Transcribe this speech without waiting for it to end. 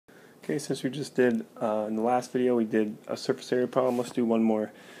Okay, since we just did, in the last video we did a surface area problem, let's do one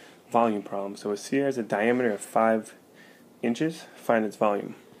more volume problem. So a sphere has a diameter of 5 inches, find its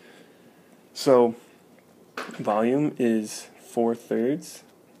volume. So volume is 4/3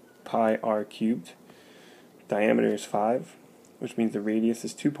 pi r cubed, diameter is 5, which means the radius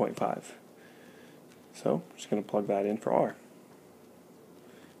is 2.5. So I'm just going to plug that in for r.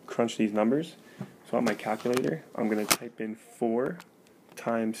 Crunch these numbers. So on my calculator, I'm going to type in 4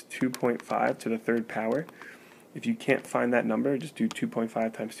 times 2.5 to the third power. If you can't find that number, just do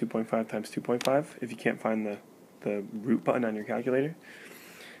 2.5 times 2.5 times 2.5. If you can't find the root button on your calculator,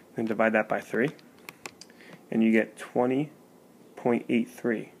 then divide that by 3, and you get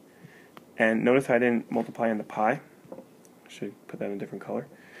 20.83. And notice I didn't multiply in the pi. I should put that in a different color.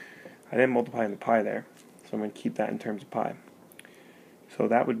 I didn't multiply in the pi there, so I'm going to keep that in terms of pi. So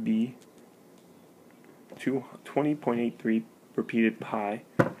that would be 20.83 repeated pi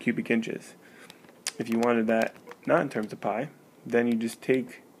cubic inches. If you wanted that not in terms of pi, then you just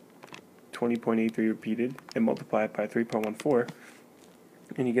take 20.83 repeated and multiply it by 3.14,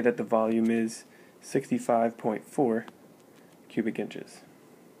 and you get that the volume is 65.4 cubic inches.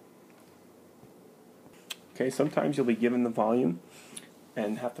 Okay, sometimes you'll be given the volume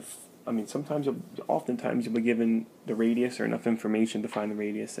and have to, oftentimes you'll be given the radius or enough information to find the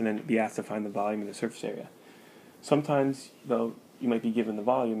radius and then be asked to find the volume of the surface area. Sometimes, though, you might be given the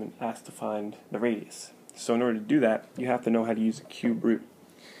volume and asked to find the radius. So in order to do that, you have to know how to use a cube root.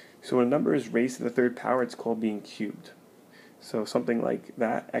 So when a number is raised to the third power, it's called being cubed. So something like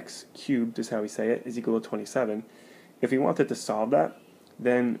that, x cubed is how we say it, is equal to 27. If we wanted to solve that,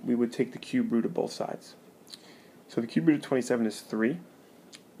 then we would take the cube root of both sides. So the cube root of 27 is 3.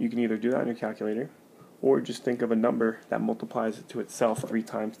 You can either do that on your calculator, or just think of a number that multiplies it to itself 3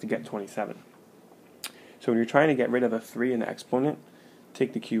 times to get 27. So when you're trying to get rid of a 3 in the exponent,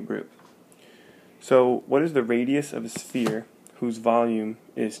 take the cube root. So what is the radius of a sphere whose volume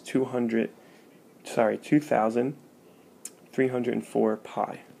is 2,304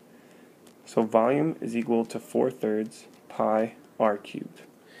 pi? So volume is equal to 4/3 pi r cubed.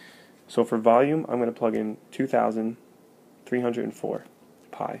 So for volume, I'm going to plug in 2,304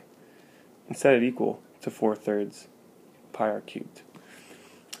 pi and set it equal to 4/3 pi r cubed.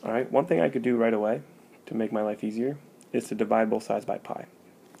 Alright, one thing I could do right away to make my life easier is to divide both sides by pi.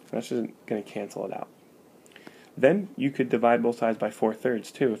 That's just going to cancel it out. Then you could divide both sides by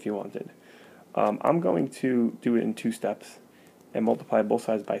 4/3 too if you wanted. I'm going to do it in 2 steps and multiply both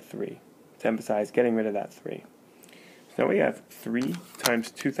sides by 3 to emphasize getting rid of that 3. So now we have 3 times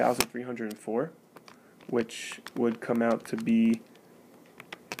 2,304, which would come out to be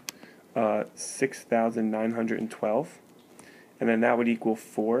 6,912, and then that would equal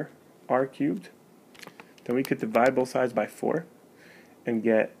 4 r cubed. Then we could divide both sides by 4 and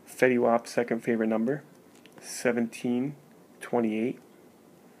get Fetty Wap's second favorite number, 1728,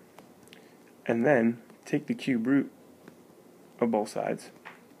 and then take the cube root of both sides,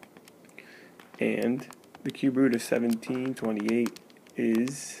 and the cube root of 1728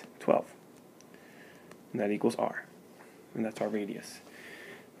 is 12, and that equals r, and that's our radius.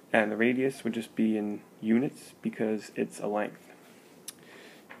 And the radius would just be in units because it's a length.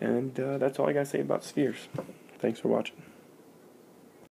 And that's all I got to say about spheres. Thanks for watching.